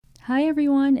Hi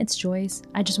everyone, it's Joyce.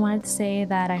 I just wanted to say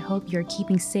that I hope you're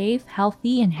keeping safe,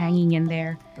 healthy, and hanging in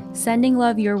there. Sending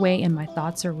love your way, and my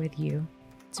thoughts are with you.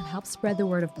 To help spread the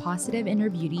word of positive inner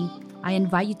beauty, I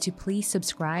invite you to please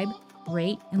subscribe,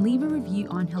 rate, and leave a review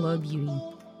on Hello Beauty.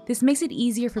 This makes it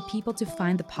easier for people to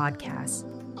find the podcast.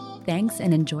 Thanks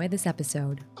and enjoy this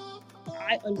episode.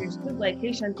 I understood like, hey,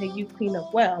 Shante, you clean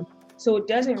up well. So it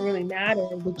doesn't really matter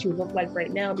what you look like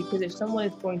right now, because if someone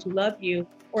is going to love you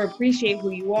or appreciate who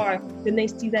you are, then they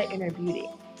see that inner beauty.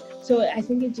 So I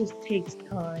think it just takes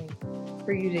time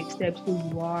for you to accept who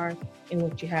you are and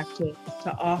what you have to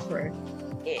offer,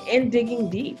 and digging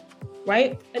deep,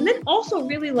 right? And then also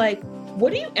really like,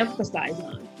 what do you emphasize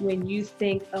on when you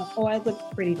think of, oh, I look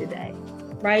pretty today?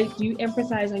 Right? Do you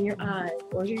emphasize on your eyes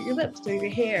or your lips or your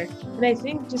hair? And I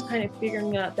think just kind of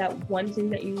figuring out that one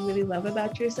thing that you really love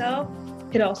about yourself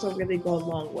could also really go a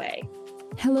long way.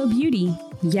 Hello Beauty.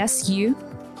 Yes, you.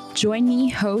 Join me,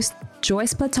 host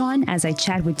Joyce Platon, as I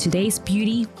chat with today's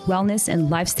beauty, wellness, and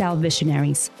lifestyle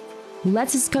visionaries.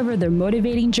 Let's discover their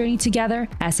motivating journey together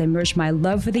as I merge my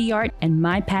love for the art and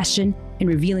my passion in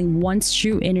revealing one's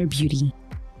true inner beauty.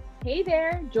 Hey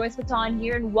there, Joyce Platon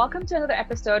here, and welcome to another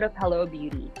episode of Hello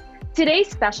Beauty. Today's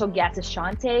special guest is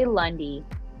Shante Lundy.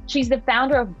 She's the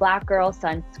founder of Black Girl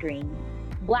Sunscreen.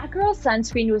 Black Girl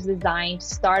Sunscreen was designed to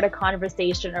start a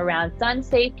conversation around sun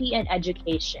safety and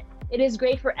education. It is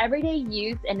great for everyday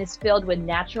use and is filled with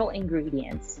natural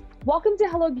ingredients. Welcome to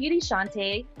Hello Beauty,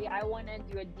 Shante. I want to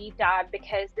do a deep dive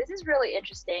because this is really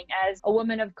interesting. As a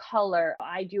woman of color,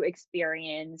 I do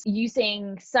experience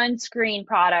using sunscreen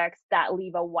products that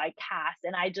leave a white cast,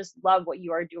 and I just love what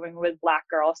you are doing with Black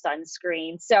Girl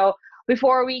Sunscreen. So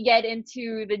before we get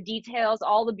into the details,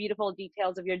 all the beautiful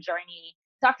details of your journey,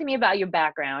 talk to me about your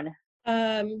background.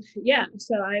 Yeah,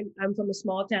 so I'm from a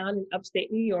small town in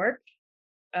upstate New York,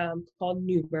 called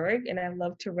Newburgh, and I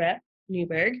love to rep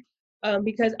Newburgh,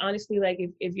 because honestly, like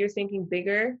if you're thinking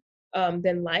bigger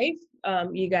than life,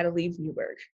 you got to leave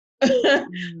Newburgh.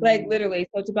 Like literally,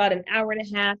 so it's about an hour and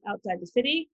a half outside the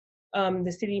city.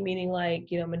 The city meaning like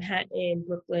Manhattan,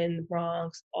 Brooklyn, the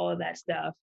Bronx, all of that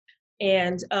stuff.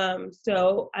 And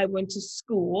so I went to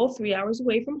school 3 hours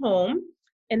away from home,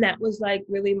 and that was like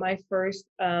really my first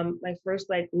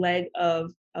like leg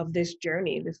of this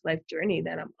journey, this life journey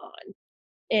that I'm on.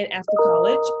 And after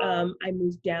college, I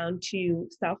moved down to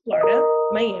South Florida,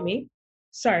 Miami.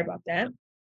 Sorry about that.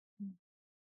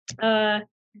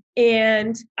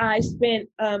 And I spent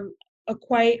a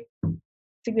quite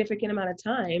significant amount of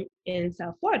time in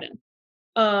South Florida.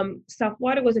 South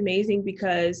Florida was amazing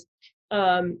because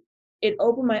it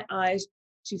opened my eyes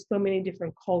to so many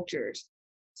different cultures.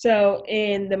 So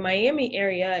in the Miami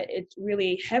area, it's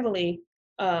really heavily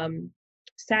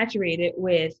saturated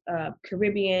with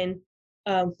Caribbean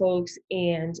folks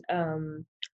and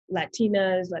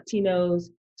Latinos,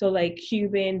 so like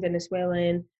Cuban,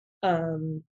 Venezuelan,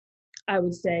 I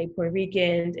would say Puerto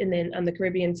Ricans, and then on the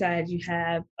Caribbean side, you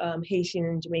have Haitian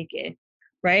and Jamaican,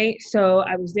 right? So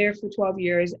I was there for 12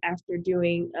 years after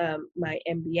doing my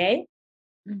MBA.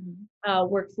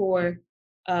 Worked for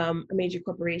a major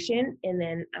corporation, and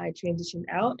then I transitioned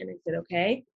out, and I said,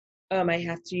 okay, I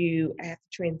have to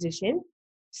transition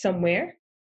somewhere.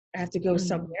 I have to go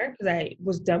somewhere because I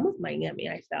was done with Miami.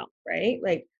 I felt right,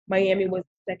 like Miami was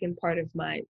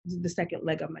the second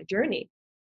leg of my journey.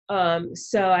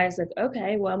 So I was like,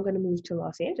 okay, well, I'm going to move to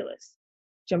Los Angeles.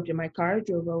 Jumped in my car,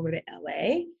 drove over to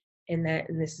LA, and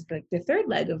this is like the third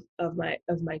leg of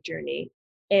my journey.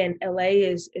 And LA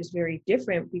is very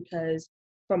different because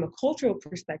from a cultural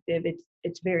perspective,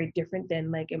 it's very different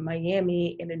than like in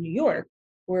Miami and in New York,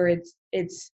 where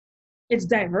it's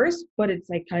diverse, but it's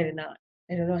like kind of not.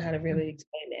 I don't know how to really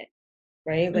explain it,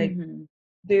 right? Like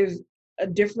there's a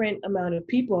different amount of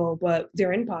people, but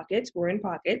they're in pockets. We're in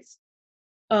pockets.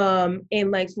 And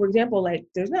like, for example, like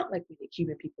there's not like many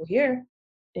Cuban people here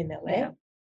in LA,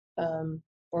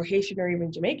 or Haitian or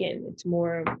even Jamaican. It's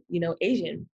more,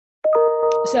 Asian.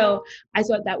 So I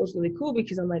thought that was really cool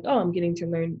because I'm like, oh, I'm getting to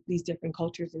learn these different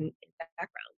cultures and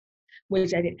backgrounds,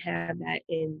 which I didn't have that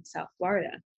in South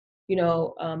Florida.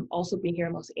 Also being here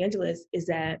in Los Angeles is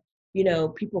that,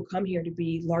 people come here to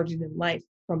be larger than life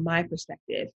from my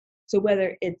perspective. So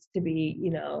whether it's to be,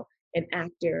 an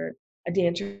actor, a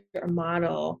dancer, a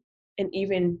model, and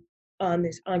even on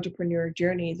this entrepreneur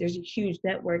journey, there's a huge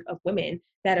network of women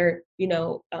that are,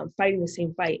 fighting the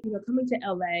same fight. Coming to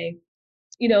LA,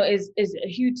 is a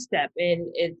huge step, and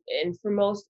for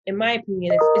most, in my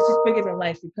opinion, it's just bigger than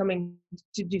life. You're coming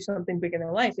to do something bigger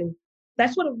than life, and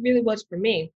that's what it really was for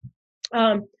me.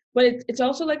 But it's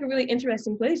also like a really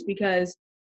interesting place because,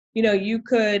 you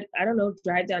could, I don't know,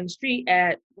 drive down the street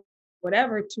at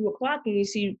whatever, 2 o'clock, and you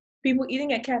see people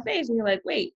eating at cafes, and you're like,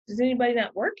 wait, does anybody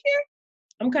not work here?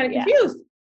 I'm kind of Yeah. confused.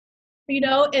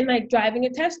 And like driving a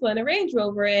Tesla and a Range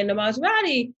Rover and a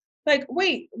Maserati, like,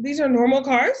 wait, these are normal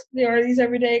cars? They are these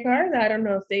everyday cars? I don't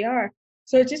know if they are.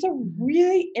 So it's just a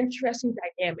really interesting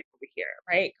dynamic over here,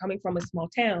 right? Coming from a small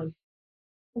town,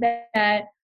 that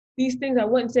these things, I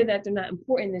wouldn't say that they're not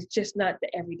important. It's just not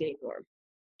the everyday norm.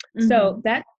 So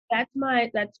that's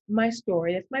my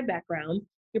story. That's my background.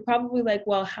 You're probably like,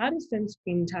 well, how does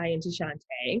sunscreen tie into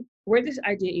Shantae? Where did this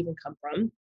idea even come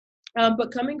from?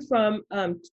 But coming from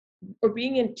or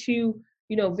being in two,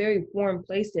 very warm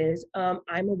places,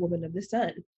 I'm a woman of the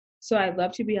sun. So I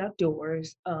love to be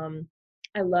outdoors.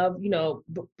 I love,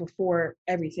 before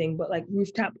everything, but like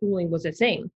rooftop pooling was a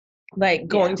thing, like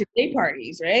going to day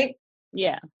parties, right?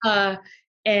 Yeah.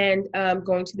 And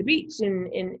going to the beach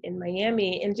in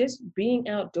Miami and just being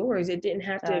outdoors. It didn't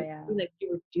have to be like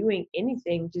you were doing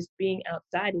anything, just being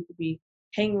outside. It could be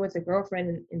hanging with a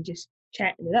girlfriend and just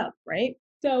chatting it up, right?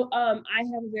 So I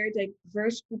have a very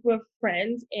diverse group of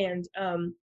friends, and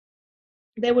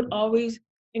they would always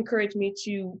encourage me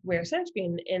to wear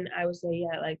sunscreen. And I would say,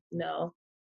 yeah, like, no,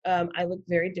 I look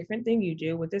very different than you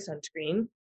do with the sunscreen.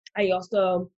 I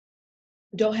also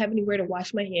don't have anywhere to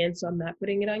wash my hands, so I'm not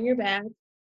putting it on your back.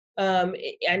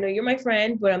 I know you're my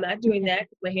friend, but I'm not doing that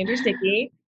because my hands are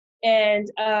sticky. And,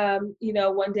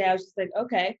 one day I was just like,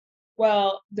 okay,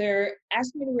 well, they're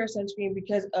asking me to wear sunscreen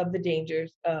because of the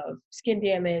dangers of skin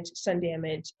damage, sun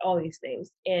damage, all these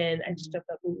things. And I just jumped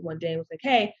up one day and was like,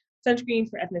 hey, sunscreen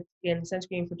for ethnic skin,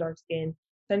 sunscreen for dark skin,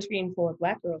 sunscreen for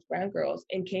Black girls, brown girls,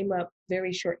 and came up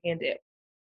very short-handed.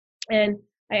 And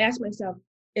I asked myself,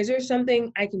 is there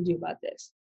something I can do about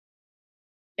this?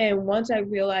 And once I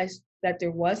realized that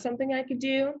there was something I could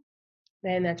do,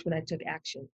 then that's when I took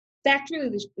action. That's really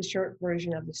the short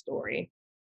version of the story.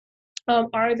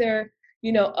 Are there,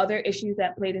 other issues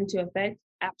that played into effect?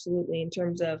 Absolutely, in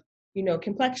terms of,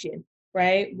 complexion,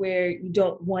 right? Where you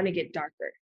don't want to get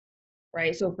darker,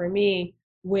 right? So for me,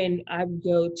 when I would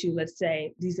go to, let's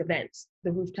say, these events,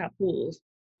 the rooftop pools,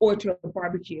 or to a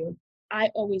barbecue, I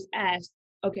always ask,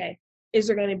 okay, is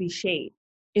there going to be shade?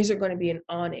 Is there going to be an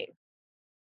awning?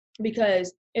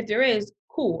 Because if there is,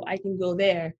 cool, I can go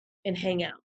there and hang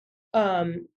out.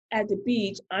 At the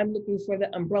beach, I'm looking for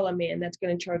the umbrella man that's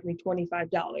going to charge me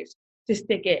 $25 to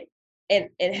stick it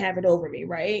and have it over me,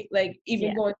 right? Like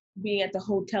even being at the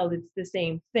hotel, it's the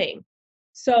same thing.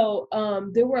 So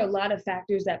there were a lot of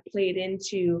factors that played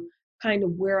into kind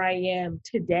of where I am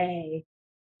today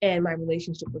and my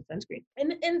relationship with sunscreen.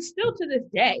 And still to this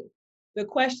day, the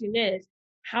question is,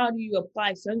 how do you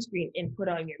apply sunscreen and put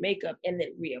on your makeup and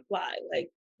then reapply? Like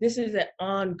this is an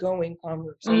ongoing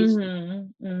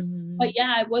conversation. But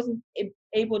yeah, I wasn't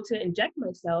able to inject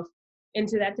myself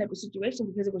into that type of situation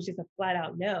because it was just a flat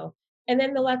out no. And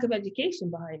then the lack of education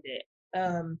behind it.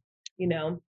 You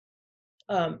know,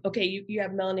 okay, you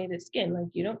have melanated skin, like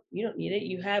you don't need it.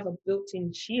 You have a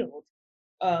built-in shield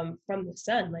from the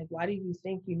sun. Like, why do you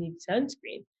think you need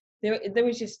sunscreen? There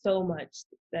was just so much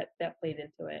that played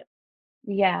into it.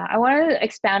 Yeah, I want to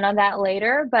expand on that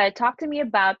later, but talk to me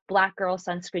about Black Girl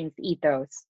Sunscreen's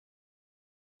ethos.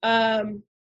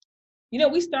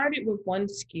 We started with one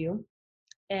SKU,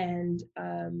 and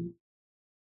I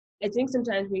think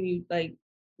sometimes when you like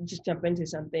just jump into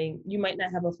something, you might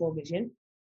not have a full vision,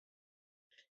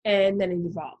 and then it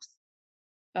evolves.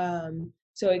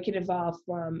 So it could evolve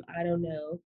from, I don't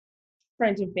know,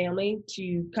 friends and family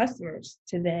to customers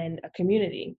to then a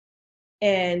community.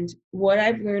 And what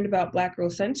I've learned about Black Girl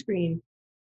Sunscreen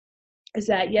is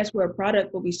that, yes, we're a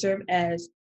product, but we serve as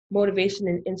motivation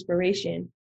and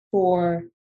inspiration for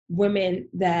women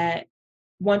that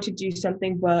want to do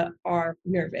something but are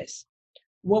nervous.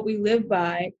 What we live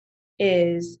by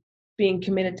is being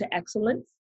committed to excellence.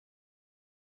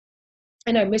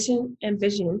 And our mission and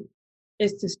vision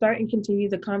is to start and continue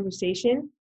the conversation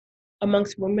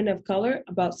amongst women of color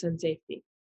about sun safety.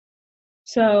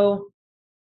 So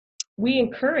we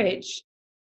encourage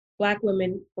Black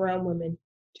women, brown women,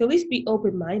 to at least be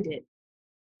open-minded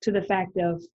to the fact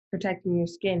of protecting your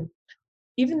skin.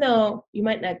 Even though you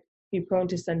might not be prone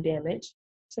to sun damage,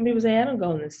 some people say, I don't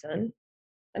go in the sun.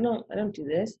 I don't do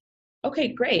this. Okay,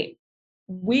 great.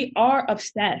 We are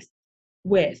obsessed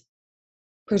with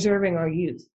preserving our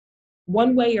youth.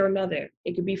 One way or another.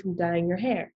 It could be from dyeing your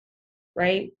hair,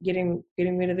 right? Getting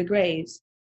rid of the grays,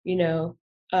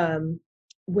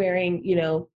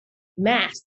 wearing,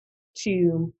 masks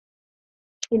to,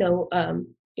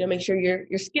 make sure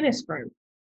your skin is firm.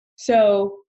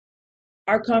 So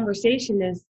our conversation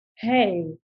is, hey,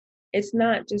 it's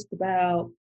not just about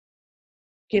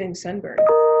getting sunburned.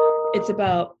 it's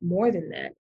about more than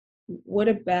that. What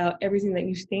about everything that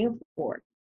you stand for,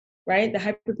 right? The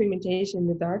hyperpigmentation,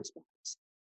 the dark spots.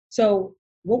 So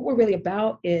what we're really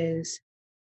about is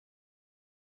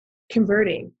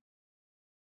converting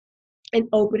and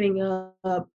opening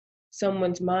up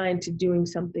someone's mind to doing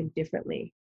something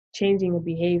differently, changing a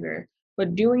behavior,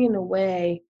 but doing it in a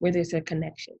way where there's a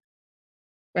connection,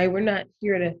 right? We're not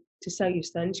here to sell you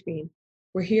sunscreen.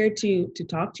 We're here to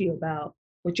talk to you about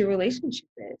what your relationship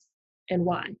is and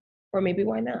why, or maybe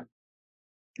why not,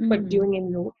 but doing it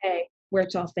in a way where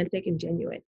it's authentic and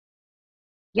genuine.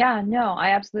 Yeah, no, I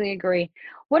absolutely agree.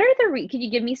 What are can you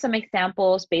give me some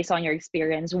examples based on your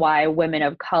experience why women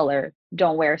of color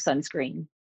don't wear sunscreen?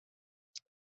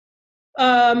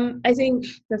 I think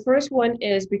the first one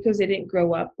is because they didn't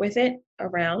grow up with it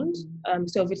around.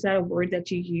 So if it's not a word that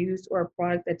you use or a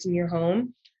product that's in your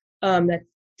home, that's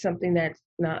something that's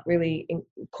not really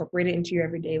incorporated into your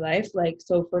everyday life. Like,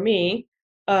 so for me,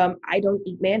 I don't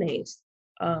eat mayonnaise.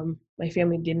 My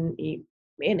family didn't eat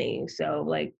mayonnaise. So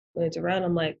like when it's around,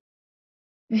 I'm like,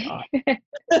 oh. Yeah.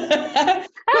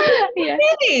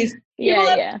 Mayonnaise. People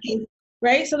love Yeah. mayonnaise,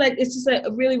 right? So like, it's just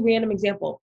a really random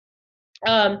example.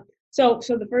 So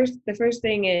the first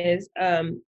thing is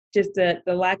just the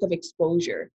lack of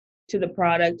exposure to the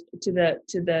product, to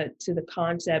the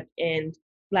concept, and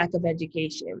lack of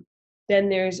education. Then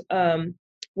there's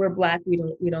we're Black, we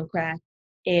don't crack,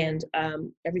 and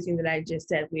everything that I just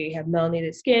said. We have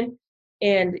melanated skin,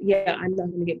 and yeah, I'm not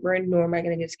going to get burned, nor am I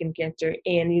going to get skin cancer.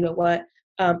 And you know what?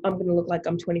 I'm going to look like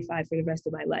I'm 25 for the rest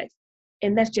of my life,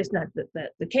 and that's just not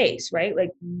the case, right?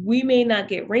 Like we may not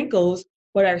get wrinkles,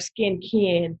 but our skin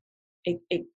can it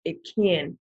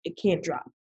can't drop.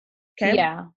 Okay.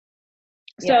 Yeah.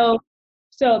 So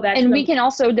that's And we can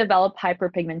also develop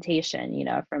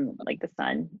hyperpigmentation, from like the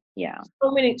sun. Yeah.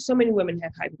 so many women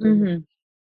have hyperpigmentation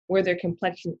where their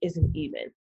complexion isn't even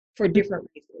for different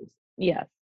reasons. Yeah.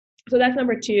 So that's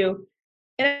number two.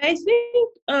 And I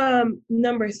think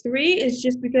number three is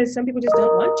just because some people just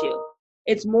don't want to.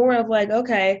 It's more of like,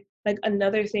 okay, like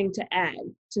another thing to add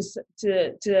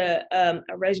to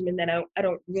a regimen that I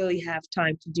don't really have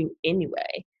time to do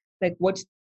anyway. Like, what's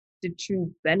the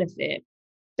true benefit?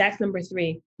 That's number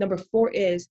three. Number four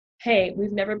is, hey,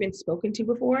 we've never been spoken to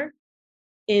before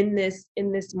in this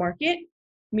market,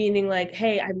 meaning like,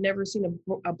 hey, I've never seen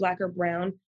a Black or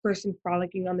brown person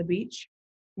frolicking on the beach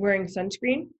wearing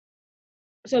sunscreen.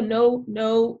 So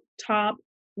no top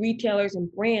retailers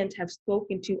and brands have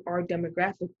spoken to our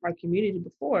demographic, our community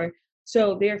before.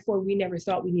 So therefore, we never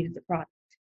thought we needed the product.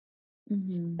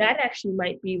 That actually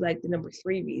might be like the number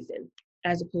three reason,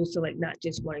 as opposed to like not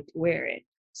just wanting to wear it.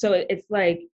 So it's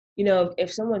like,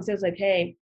 if someone says like,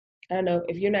 hey, I don't know,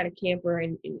 if you're not a camper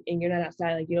and you're not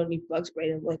outside, like you don't need bug spray,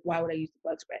 then like, why would I use the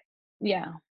bug spray?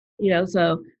 Yeah.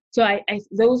 So I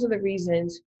those are the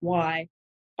reasons why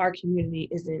our community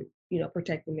isn't,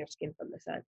 protecting their skin from the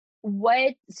sun.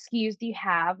 What SKUs do you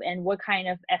have, and what kind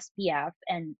of SPF,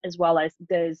 and as well as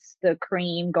does the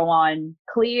cream go on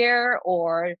clear,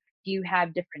 or do you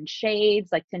have different shades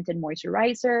like tinted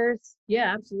moisturizers?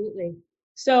 Yeah, absolutely.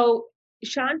 So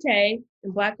Shantae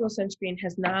and Black Girl Sunscreen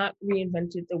has not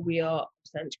reinvented the wheel of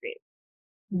sunscreen.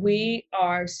 We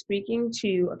are speaking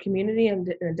to a community and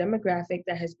a demographic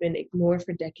that has been ignored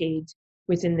for decades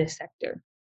within this sector.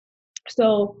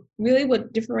 So really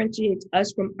what differentiates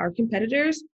us from our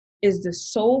competitors is the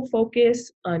sole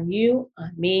focus on you,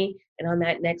 on me, and on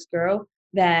that next girl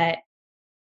that,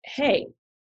 hey,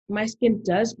 my skin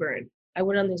does burn. I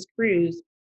went on this cruise,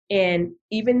 and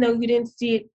even though you didn't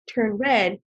see it turn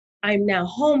red, I'm now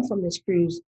home from this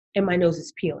cruise and my nose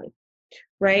is peeling,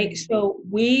 right? So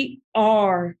we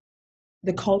are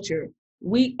the culture.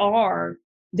 We are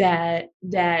that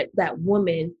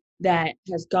woman that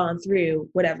has gone through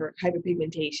whatever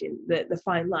hyperpigmentation, the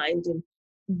fine lines, and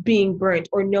being burnt,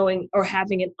 or knowing, or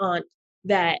having an aunt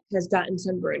that has gotten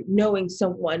sunburned, knowing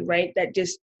someone, right, that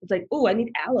just it's like, oh, I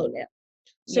need aloe now.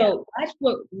 So that's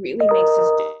what really makes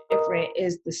us different,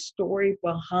 is the story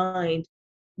behind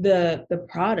the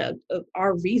product of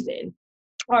our reason,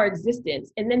 our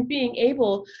existence, and then being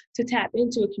able to tap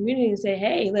into a community and say,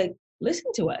 hey, like,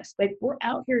 listen to us. Like, we're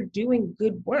out here doing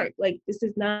good work. Like, this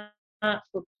is not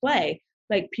for play.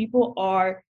 Like, people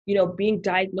are, being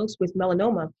diagnosed with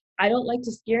melanoma. I don't like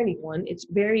to scare anyone. It's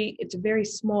a very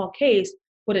small case,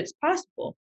 but it's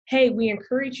possible. Hey, we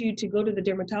encourage you to go to the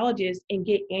dermatologist and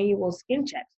get annual skin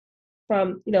checks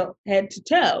from, head to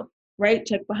toe, right?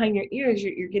 Check behind your ears.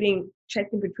 You're getting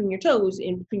checked in between your toes,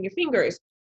 in between your fingers,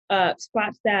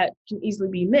 spots that can easily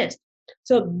be missed.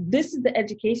 So this is the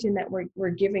education that we're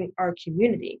giving our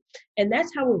community. And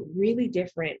that's how we're really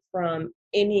different from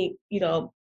any,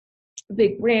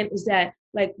 big brand is that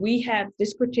like we have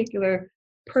this particular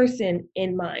person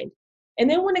in mind. And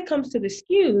then when it comes to the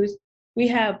SKUs, we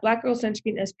have Black Girl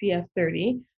Sunscreen SPF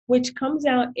 30, which comes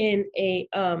out in like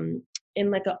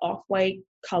an off-white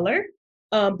color,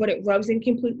 but it rubs in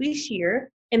completely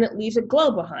sheer and it leaves a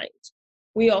glow behind.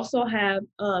 We also have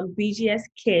BGS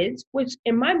Kids, which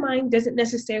in my mind doesn't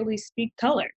necessarily speak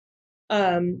color.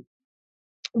 Um,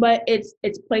 but it's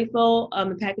playful.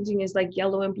 The packaging is like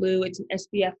yellow and blue. It's an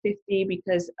SPF 50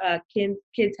 because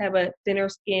kids have a thinner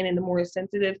skin and a more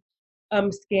sensitive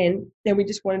skin. Then we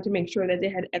just wanted to make sure that they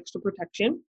had extra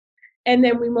protection. And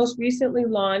then we most recently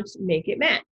launched Make It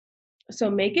Matte. So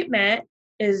Make It Matte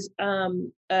is a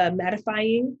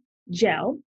mattifying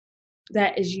gel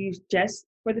that is used just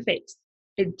for the face.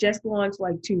 It just launched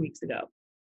like 2 weeks ago.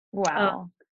 Wow.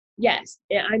 Yes,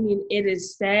 I mean, it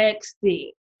is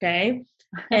sexy, okay?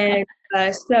 And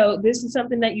so this is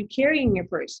something that you carry in your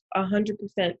purse,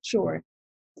 100% sure,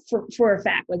 for a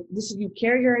fact. Like this is, you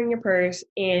carry her in your purse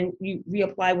and you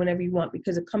reapply whenever you want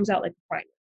because it comes out like a primer.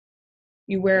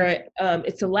 You wear it,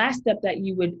 it's the last step that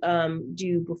you would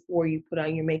do before you put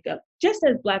on your makeup, just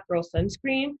as Black Girl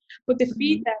Sunscreen. But the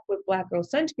feedback with Black Girl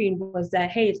Sunscreen was that,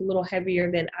 hey, it's a little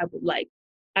heavier than I would like.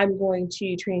 I'm going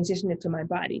to transition it to my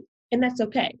body. And that's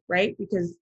okay, right?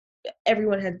 Because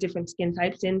everyone has different skin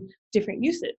types and different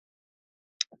uses.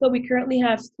 So we currently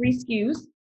have 3 SKUs,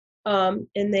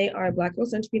 and they are Black Girl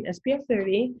Sunscreen SPF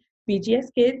 30,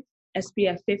 BGS Kids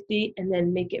SPF 50, and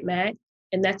then Make It Matte,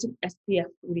 and that's an SPF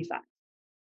 45.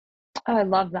 Oh, I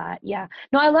love that. Yeah.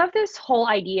 No, I love this whole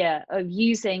idea of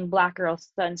using Black Girl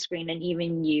Sunscreen and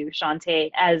even you,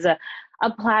 Shantae, as a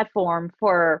platform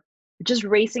for just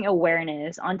raising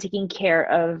awareness on taking care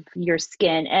of your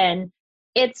skin. And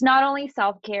it's not only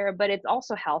self-care, but it's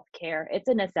also healthcare. It's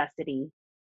a necessity.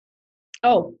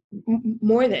 Oh,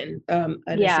 more than a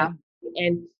Yeah. necessity.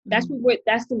 And that's Mhm.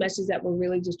 that's the message that we're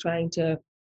really just trying to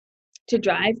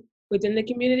drive within the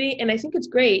community. And I think it's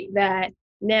great that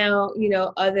now, you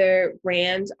know, other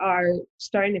brands are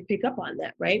starting to pick up on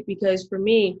that, right? Because for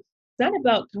me, it's not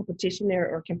about competition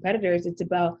or competitors. It's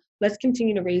about let's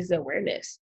continue to raise the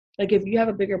awareness. Like if you have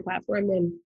a bigger platform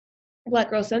than Black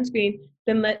Girl Sunscreen,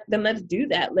 then let's do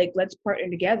that. Like let's partner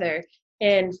together.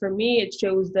 And for me, it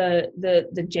shows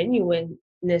the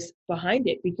genuineness behind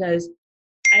it because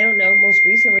I don't know, most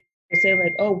recently they say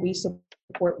like, oh, we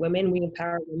support women, we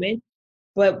empower women.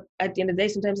 But at the end of the day,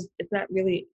 sometimes it's not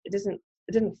really, it doesn't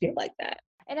feel like that.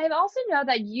 And I also know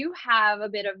that you have a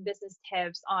bit of business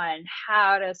tips on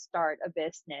how to start a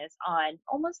business on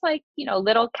almost like,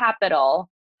 little capital.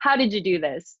 How did you do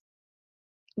this?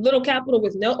 Little capital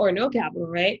with no capital,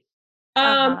 right?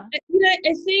 Uh-huh.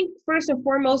 I think first and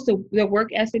foremost, the work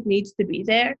ethic needs to be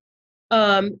there.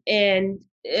 And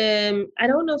I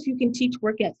don't know if you can teach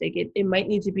work ethic. It might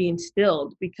need to be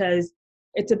instilled because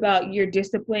it's about your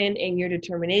discipline and your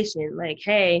determination. Like,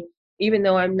 hey, even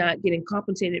though I'm not getting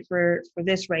compensated for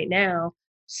this right now,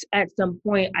 at some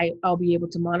point I'll be able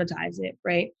to monetize it,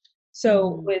 right?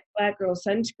 So Mm, with Black Girl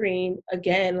Sunscreen,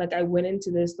 again, like I went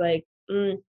into this like,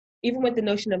 even with the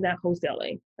notion of not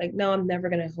wholesaling, like, no, I'm never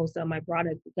gonna wholesale my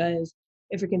product because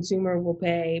if a consumer will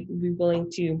be willing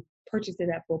to purchase it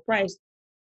at full price,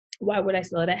 why would I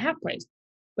sell it at half price?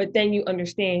 But then you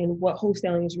understand what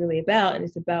wholesaling is really about, and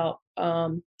it's about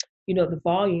the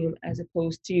volume as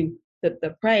opposed to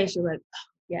the price. You're like, oh,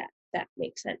 yeah, that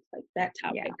makes sense. Like that's how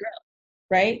I yeah. grow,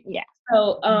 right? Yeah.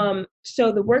 So Mhm.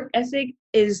 so the work ethic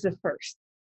is the first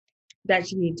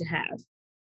that you need to have,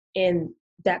 and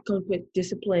that comes with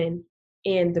discipline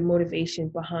and the motivation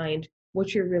behind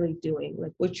what you're really doing,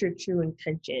 like what's your true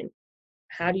intention.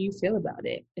 How do you feel about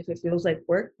it? If it feels like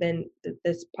work, then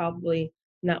that's probably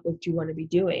not what you want to be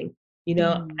doing.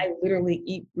 Mhm. I literally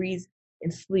eat, breathe,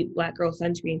 and sleep Black Girl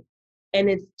Sunscreen. And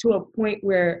it's to a point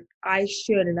where I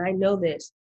should, and I know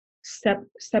this,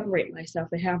 separate myself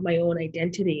and have my own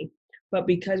identity. But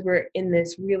because we're in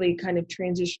this really kind of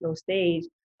transitional stage,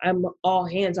 I'm all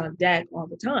hands on deck all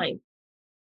the time.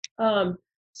 Um,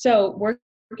 so work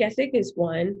ethic is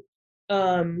one.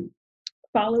 Um,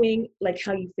 Following like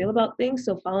how you feel about things,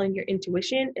 so following your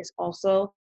intuition is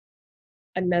also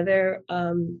another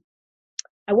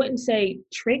I wouldn't say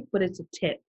trick, but it's a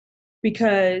tip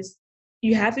because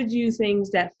you have to do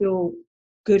things that feel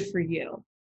good for you,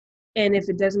 and if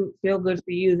it doesn't feel good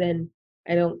for you, then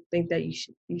I don't think that you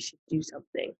should do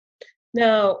something.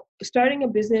 Now starting a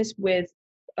business with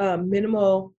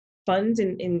minimal funds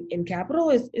and capital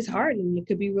is hard, and it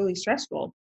could be really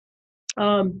stressful.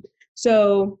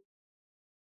 So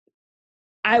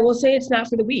I will say it's not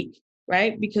for the weak,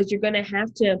 right? Because you're going to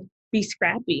have to be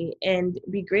scrappy and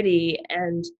be gritty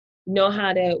and know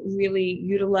how to really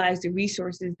utilize the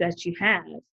resources that you have,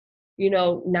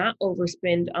 not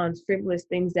overspend on frivolous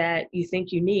things that you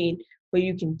think you need, but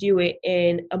you can do it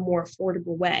in a more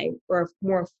affordable way or a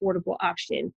more affordable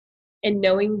option. And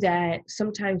knowing that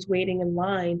sometimes waiting in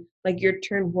line, like your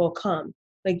turn will come.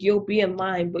 Like you'll be in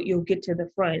line, but you'll get to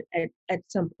the front at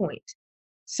some point.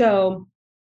 So,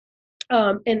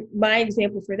 and my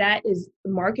example for that is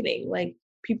marketing. Like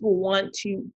people want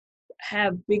to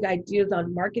have big ideas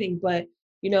on marketing, but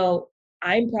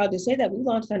I'm proud to say that we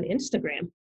launched on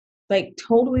Instagram, like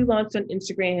totally launched on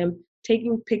Instagram,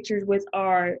 taking pictures with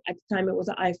at the time it was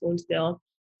an iPhone still.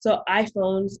 So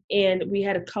iPhones, and we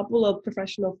had a couple of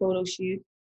professional photo shoots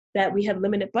that we had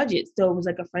limited budgets. So it was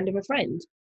like a friend of a friend,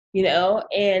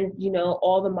 and,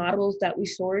 all the models that we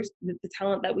sourced, the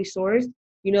talent that we sourced,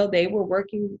 they were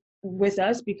working with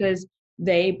us because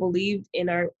they believed in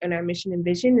our mission and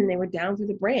vision, and they were down for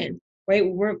the brand, right?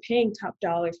 We weren't paying top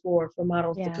dollar for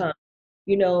models to come.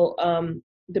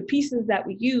 The pieces that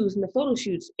we use in the photo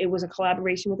shoots, it was a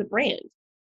collaboration with a brand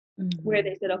where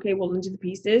they said, okay, well, into the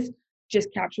pieces,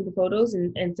 just capture the photos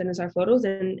and send us our photos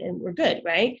and we're good,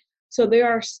 right? So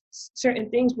there are certain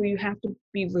things where you have to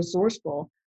be resourceful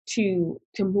to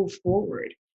move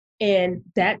forward. And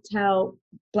that's how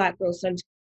Black Girl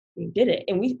Sunscreen did it.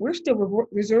 And we're still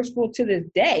resourceful to this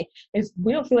day. If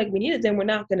we don't feel like we need it, then we're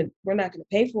not gonna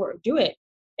pay for it or do it.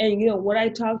 And what I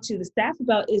talk to the staff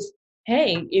about is,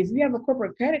 hey, if you have a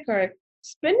corporate credit card,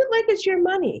 spend it like it's your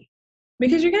money,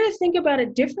 because you're going to think about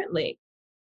it differently,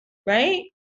 right?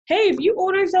 Hey, if you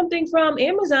order something from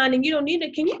Amazon and you don't need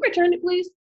it, can you return it, please?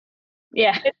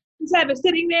 Yeah. Just have it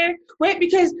sitting there, right?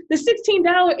 Because the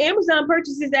 $16 Amazon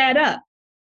purchases add up.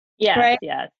 Yes, right?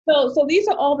 Yes. So these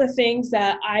are all the things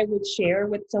that I would share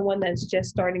with someone that's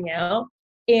just starting out,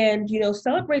 and,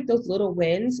 celebrate those little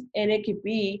wins. And it could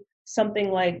be something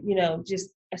like,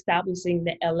 just establishing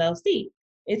the LLC.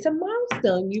 It's a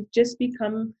milestone. You've just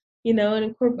become,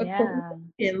 an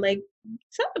corporation. Like,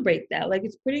 celebrate that. Like,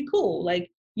 it's pretty cool.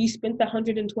 Like, you spent the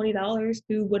 $120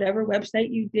 through whatever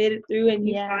website you did it through, and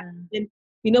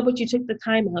but you took the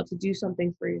time out to do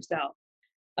something for yourself.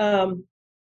 And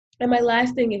my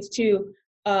last thing is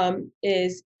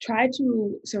try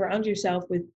to surround yourself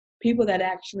with people that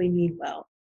actually need well,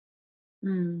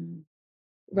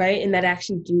 right? And that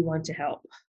actually do want to help.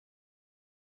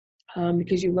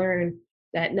 Because you learn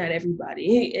that not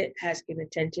everybody it has good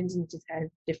intentions and just has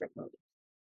different motives.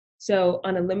 So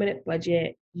on a limited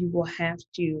budget, you will have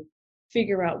to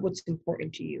figure out what's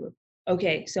important to you.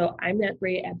 Okay, so I'm not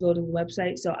great at building a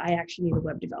website, so I actually need a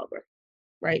web developer,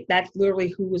 right? That's literally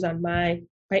who was on my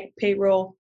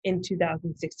payroll in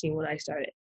 2016 when I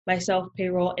started. Myself,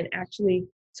 payroll, and actually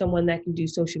someone that can do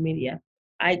social media.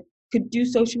 I could do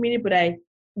social media, but I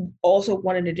also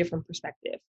wanted a different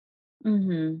perspective.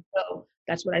 So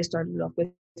that's what I started off with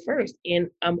first. And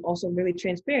I'm also really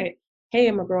transparent. Hey,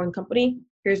 I'm a growing company.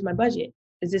 Here's my budget.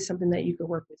 Is this something that you could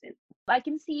work within? I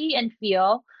can see and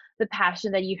feel the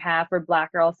passion that you have for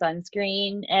Black Girl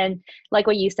Sunscreen. And like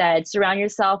what you said, surround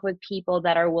yourself with people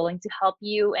that are willing to help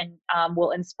you and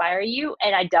will inspire you.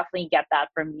 And I definitely get that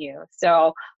from you.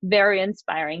 So very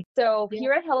inspiring. So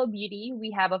here at Hello Beauty,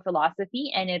 we have a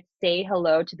philosophy, and it's say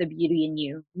hello to the beauty in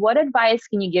you. What advice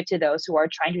can you give to those who are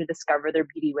trying to discover their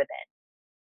beauty within?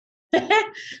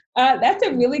 That's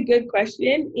a really good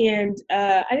question. And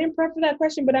I didn't prep for that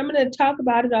question, but I'm going to talk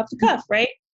about it off the cuff, right?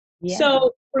 Yeah.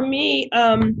 So for me,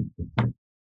 I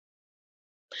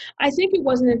think it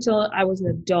wasn't until I was an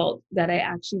adult that I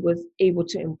actually was able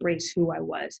to embrace who I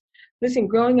was. Listen,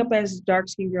 growing up as a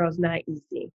dark-skinned girl is not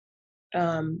easy,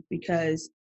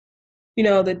 because,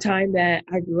 the time that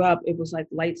I grew up, it was like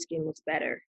light skin was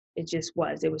better. It just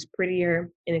was. It was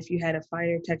prettier. And if you had a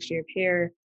finer texture of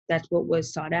hair, that's what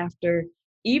was sought after.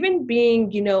 Even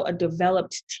being, a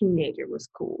developed teenager was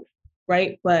cool,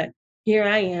 right? But here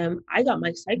I am. I got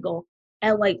my cycle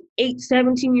at like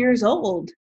 17 years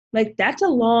old. Like, that's a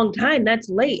long time. That's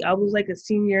late. I was like a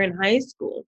senior in high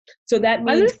school. So that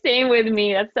means— That's the same with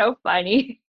me. That's so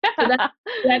funny. So that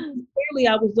clearly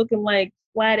I was looking like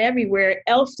flat everywhere,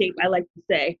 L-shape, I like to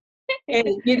say.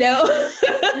 And,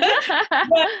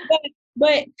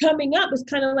 but coming up, it's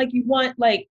kind of like you want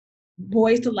like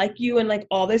boys to like you and like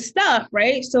all this stuff,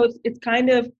 right? So it's kind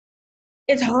of,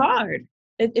 it's hard.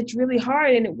 It's really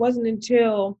hard. And it wasn't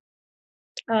until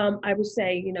I would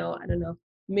say, I don't know,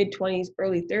 mid-20s,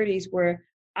 early 30s, where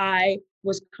I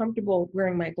was comfortable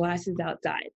wearing my glasses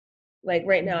outside. Like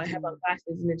right now I have on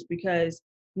glasses, and it's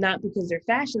not because they're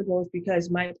fashionable, it's because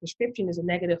my prescription is a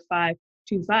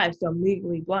 -525, so I'm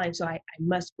legally blind, so I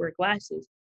must wear glasses.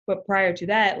 But prior to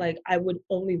that, like, I would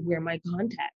only wear my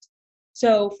contacts.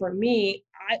 So for me,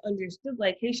 I understood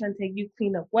like, hey, Shantae, you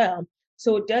clean up well.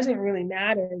 So it doesn't really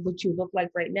matter what you look like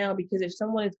right now, because if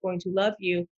someone is going to love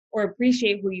you or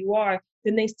appreciate who you are,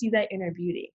 then they see that inner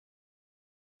beauty.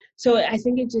 So I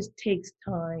think it just takes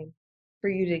time for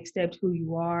you to accept who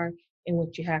you are and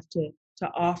what you have to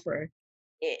offer,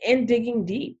 and digging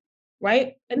deep,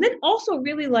 right? And then also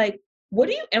really like, what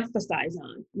do you emphasize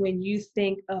on when you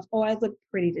think of, oh, I look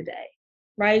pretty today,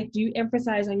 right? Do you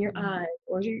emphasize on your eyes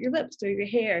or your lips or your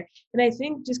hair? And I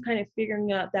think just kind of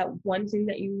figuring out that one thing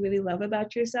that you really love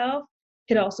about yourself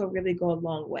could also really go a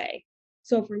long way.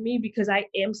 So for me, because I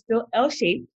am still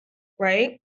L-shaped,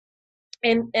 right?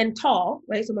 And tall,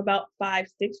 right? So I'm about 5'6",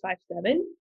 5'7".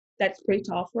 That's pretty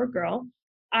tall for a girl.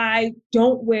 I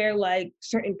don't wear like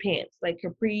certain pants, like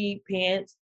capri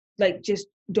pants, like just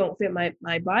don't fit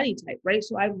my body type, right?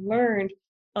 So I've learned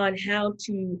on how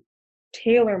to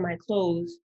tailor my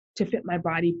clothes to fit my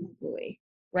body properly,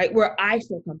 right? Where I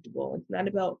feel comfortable. It's not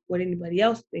about what anybody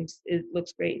else thinks it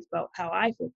looks great. It's about how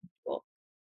I feel comfortable.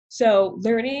 So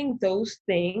learning those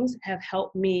things have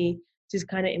helped me just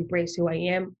kind of embrace who I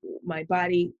am, my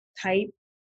body type,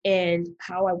 and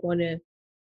how I want to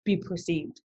be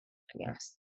perceived, I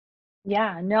guess.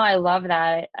 Yeah, no, I love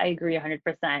that. I agree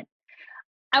 100%.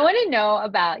 I want to know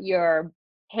about your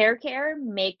hair care,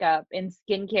 makeup, and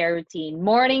skincare routine,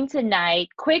 morning to night.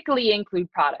 Quickly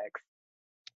include products.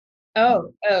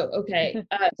 Oh, okay.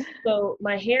 So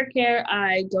my hair care,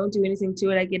 I don't do anything to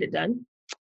it. I get it done.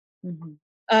 Mhm.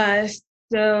 Uh,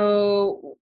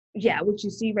 so yeah, what you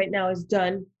see right now is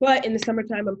done. But in the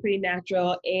summertime, I'm pretty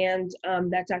natural, and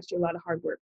that's actually a lot of hard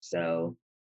work. So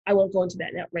I won't go into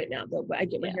that now right now though. But I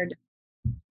get my Yeah. hair done.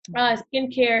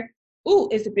 Skincare, ooh,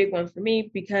 is a big one for me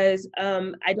because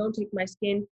I don't take my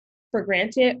skin for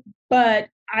granted, but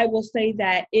I will say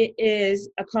that it is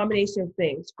a combination of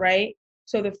things, right?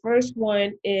 So the first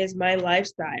one is my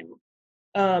lifestyle,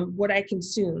 what I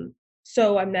consume.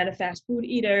 So I'm not a fast food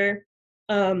eater.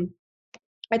 Um,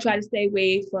 I try to stay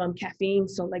away from caffeine,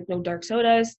 so like no dark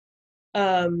sodas,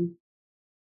 um,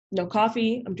 no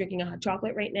coffee. I'm drinking a hot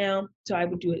chocolate right now, so I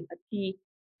would do a tea,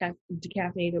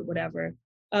 decaffeinated, whatever.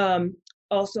 Um,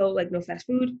 Also, like no fast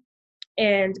food,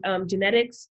 and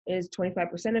genetics is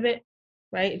 25% of it,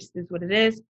 right? It's what it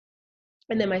is.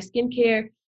 And then my skincare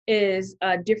is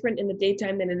different in the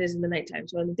daytime than it is in the nighttime.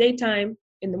 So in the daytime,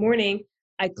 in the morning,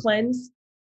 I cleanse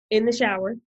in the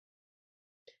shower,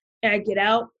 and I get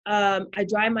out. I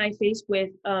dry my face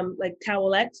with like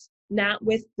towelettes, not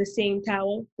with the same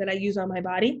towel that I use on my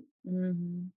body.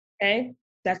 Mhm. Okay,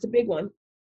 that's a big one.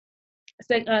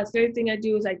 Third thing I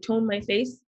do is I tone my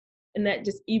face, and that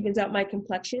just evens out my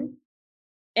complexion.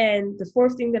 And the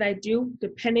fourth thing that I do,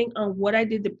 depending on what I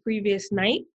did the previous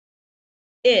night,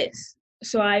 is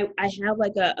so I have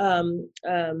like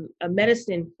a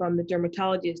medicine from the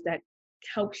dermatologist that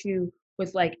helps you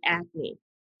with like acne.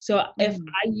 So if Mhm.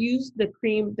 I use the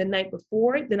cream the night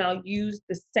before, then I'll use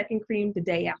the second cream the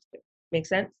day after. Make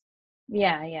sense?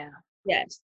 Yeah, yeah.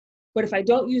 Yes. But if I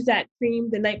don't use that cream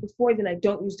the night before, then I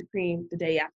don't use the cream the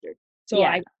day after. So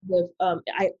Yeah.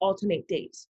 I alternate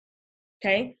days.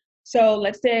 Okay. So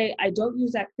let's say I don't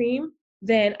use that cream,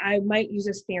 then I might use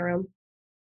a serum.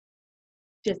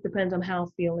 Just depends on how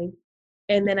I'm feeling.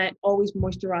 And then I always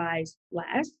moisturize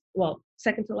last, well,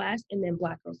 second to last, and then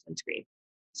Black Girl sunscreen.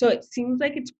 So it seems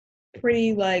like it's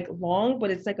pretty like long,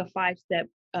 but it's like a 5-step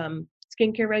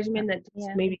skincare regimen that's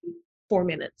Yeah. maybe 4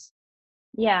 minutes.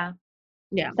 Yeah.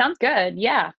 Yeah. Sounds good.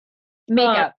 Yeah. Um,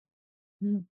 Makeup.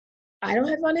 Mhm. I don't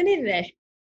have on any today.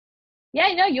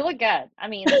 Yeah, no, you look good. I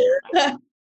mean,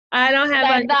 I don't have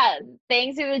on. that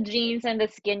thanks to the jeans and the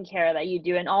skincare that you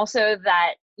do, and also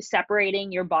that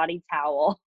separating your body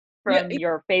towel Yeah, from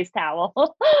your face towel.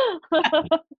 well,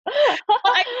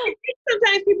 I think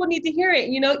sometimes people need to hear it,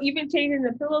 even changing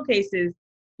the pillowcases,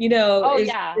 Oh is,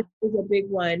 yeah. is a big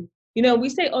one. We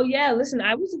say, oh yeah, listen,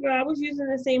 I was a girl, I was using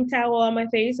the same towel on my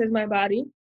face as my body.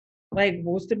 Like,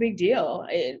 what's the big deal?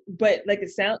 But like, it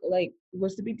sounds like,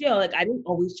 what's the big deal? Like, I didn't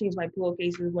always change my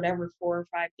pillowcases, whatever, 4 or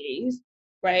 5 days,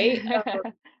 right?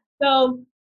 So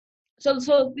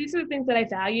so these are the things that I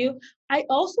value. I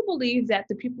also believe that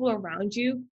the people around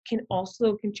you can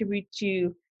also contribute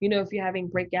to, if you're having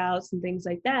breakouts and things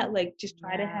like that, like just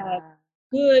try to have Yeah.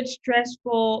 good,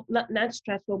 stressful, not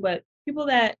stressful, but people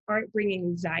that aren't bringing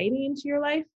anxiety into your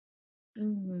life.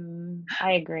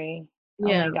 I agree. Oh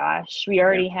Yeah, my gosh, we yeah,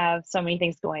 already have so many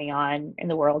things going on in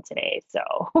the world today, so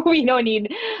we don't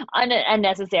need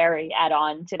unnecessary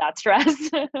add-on to that stress.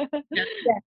 yeah,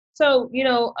 yeah. So,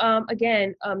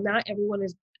 again, not everyone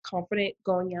is confident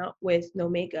going out with no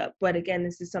makeup, but again,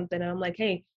 this is something I'm like,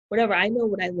 hey, whatever. I know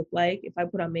what I look like. If I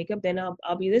put on makeup, then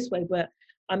I'll be this way. But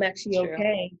I'm actually True.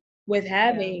 okay with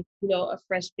having, a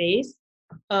fresh face.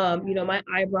 My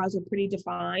eyebrows are pretty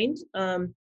defined.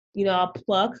 I'll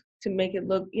pluck to make it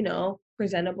look,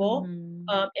 presentable.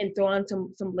 And throw on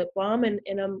some lip balm, and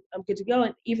I'm good to go.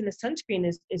 And even the sunscreen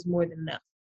is more than enough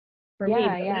for me.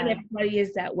 But not everybody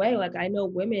is that way. Like, I know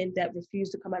women that refuse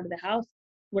to come out of the house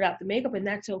without the makeup, and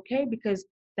that's okay because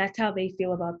that's how they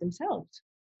feel about themselves,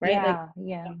 right? I'm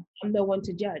no one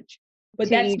to judge. But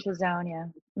to each his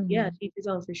own, Yeah, to each his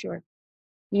own for sure.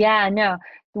 Yeah, no.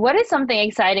 What is something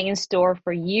exciting in store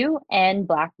for you and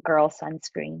Black Girl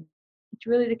Sunscreen? It's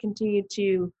really to continue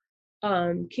to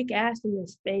kick ass in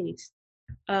this space.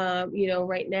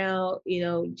 Right now,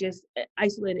 just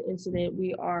isolated incident,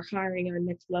 we are hiring our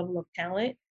next level of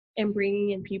talent and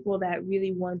bringing in people that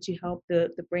really want to help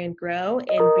the brand grow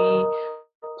and be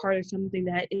part of something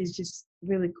that is just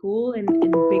really cool and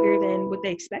bigger than what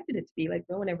they expected it to be. Like,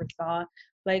 no one ever thought,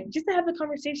 like, just to have the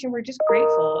conversation, we're just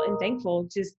grateful and thankful,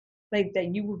 just like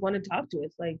that you would want to talk to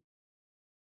us. Like,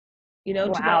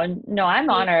 wow. No, I'm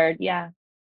honored. Yeah.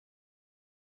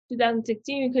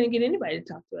 2016, we couldn't get anybody to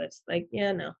talk to us. Like,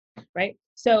 no, right?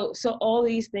 So all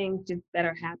these things that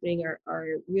are happening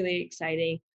are really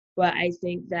exciting. But I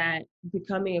think that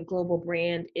becoming a global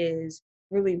brand is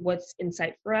really what's in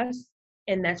sight for us,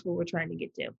 and that's what we're trying to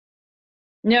get to.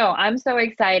 No, I'm so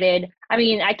excited. I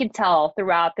mean, I could tell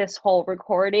throughout this whole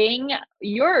recording,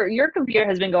 your computer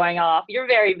has been going off. You're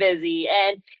very busy,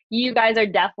 and you guys are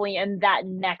definitely in that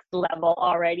next level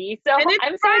already. So I'm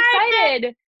so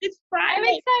excited. It's Friday. I'm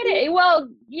excited. Well,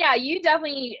 yeah, you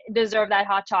definitely deserve that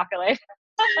hot chocolate.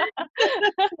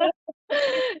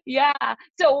 Yeah.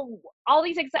 So all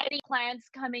these exciting plans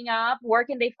coming up, where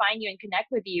can they find you and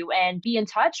connect with you and be in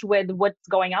touch with what's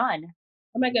going on?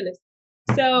 Oh my goodness.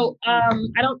 So I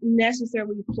don't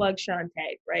necessarily plug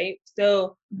Shantae, right?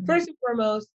 So first and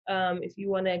foremost, if you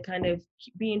want to kind of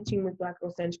be in tune with Black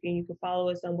Girl Sunscreen, you can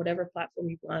follow us on whatever platform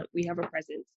you want. We have a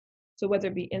presence. So whether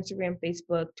it be Instagram,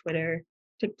 Facebook, Twitter,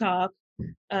 TikTok,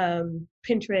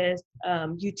 Pinterest,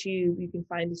 YouTube, you can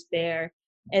find us there.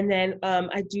 And then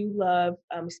I do love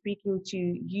speaking to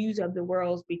yous of the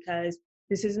world, because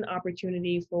this is an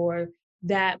opportunity for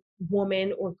that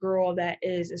woman or girl that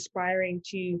is aspiring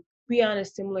to be on a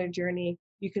similar journey.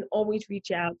 You can always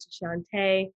reach out to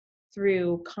Shantae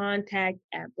through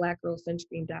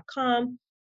contact@blackgirlsunscreen.com,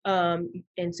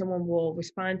 and someone will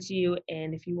respond to you.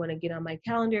 And if you want to get on my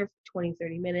calendar for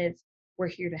 20-30 minutes, we're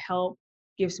here to help,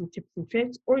 give some tips and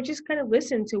tricks, or just kind of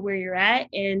listen to where you're at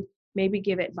and maybe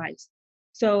give advice.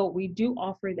 So we do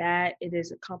offer that. It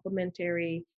is a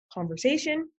complimentary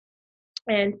conversation.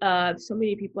 And so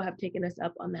many people have taken us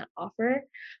up on that offer.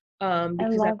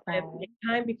 Because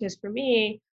because for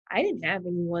me, I didn't have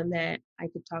anyone that I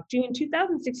could talk to. And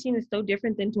 2016 is so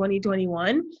different than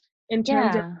 2021 in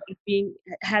terms of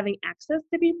having access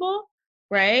to people,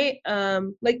 right?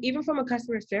 Like, even from a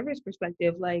customer service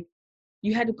perspective, like,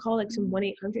 you had to call like some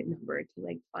 1-800 number to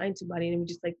like find somebody, and it would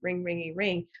just like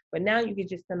ring. But now you could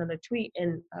just send out a tweet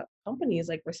and a company is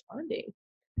like responding.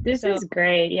 This is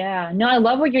great. Yeah. No, I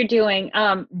love what you're doing.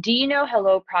 Do you know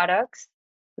Hello Products?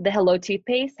 The Hello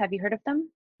toothpaste? Have you heard of them?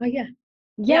 Oh, yeah.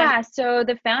 Yeah. So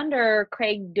the founder,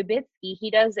 Craig Dubitsky, he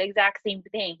does the exact same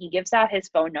thing. He gives out his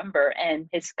phone number and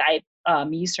his Skype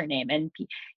username, and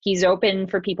he's open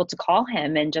for people to call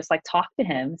him and just like talk to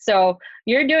him. So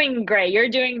you're doing great. You're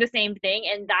doing the same thing.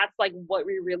 And that's like what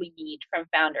we really need from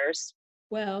founders.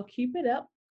 Well, keep it up.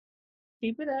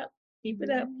 Keep it up. Keep it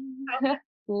up.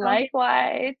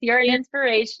 Likewise. You're an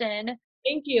inspiration.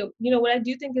 Thank you. You know, what I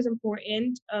do think is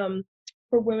important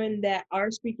for women that are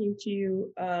speaking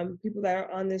to people that are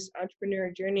on this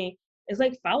entrepreneur journey is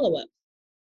like follow-up.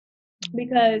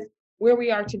 Because where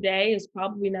we are today is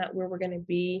probably not where we're going to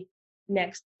be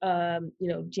next,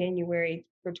 January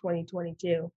for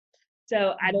 2022.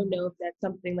 So I don't know if that's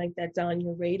something like that's on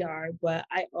your radar, but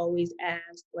I always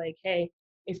ask, like, hey,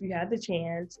 if you have the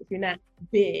chance, if you're not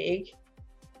big,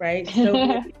 right?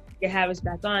 So you have us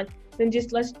back on, then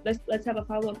just let's have a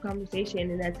follow-up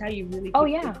conversation, and that's how you really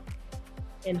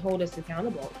and hold us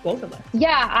accountable, both of us.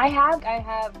 Yeah, I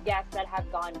have guests that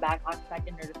have gone back on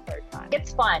second or the third time.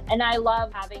 It's fun, and I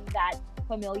love having that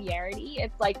familiarity.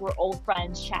 It's like we're old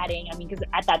friends chatting. I mean, because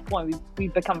at that point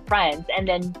we've become friends, and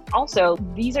then also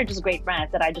these are just great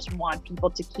friends that I just want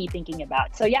people to keep thinking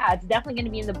about. So yeah, it's definitely going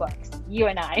to be in the books, you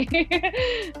and I.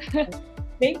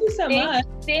 Thank you so much.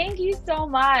 Thank you so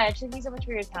much. Thank you so much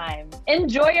for your time.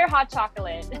 Enjoy your hot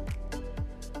chocolate.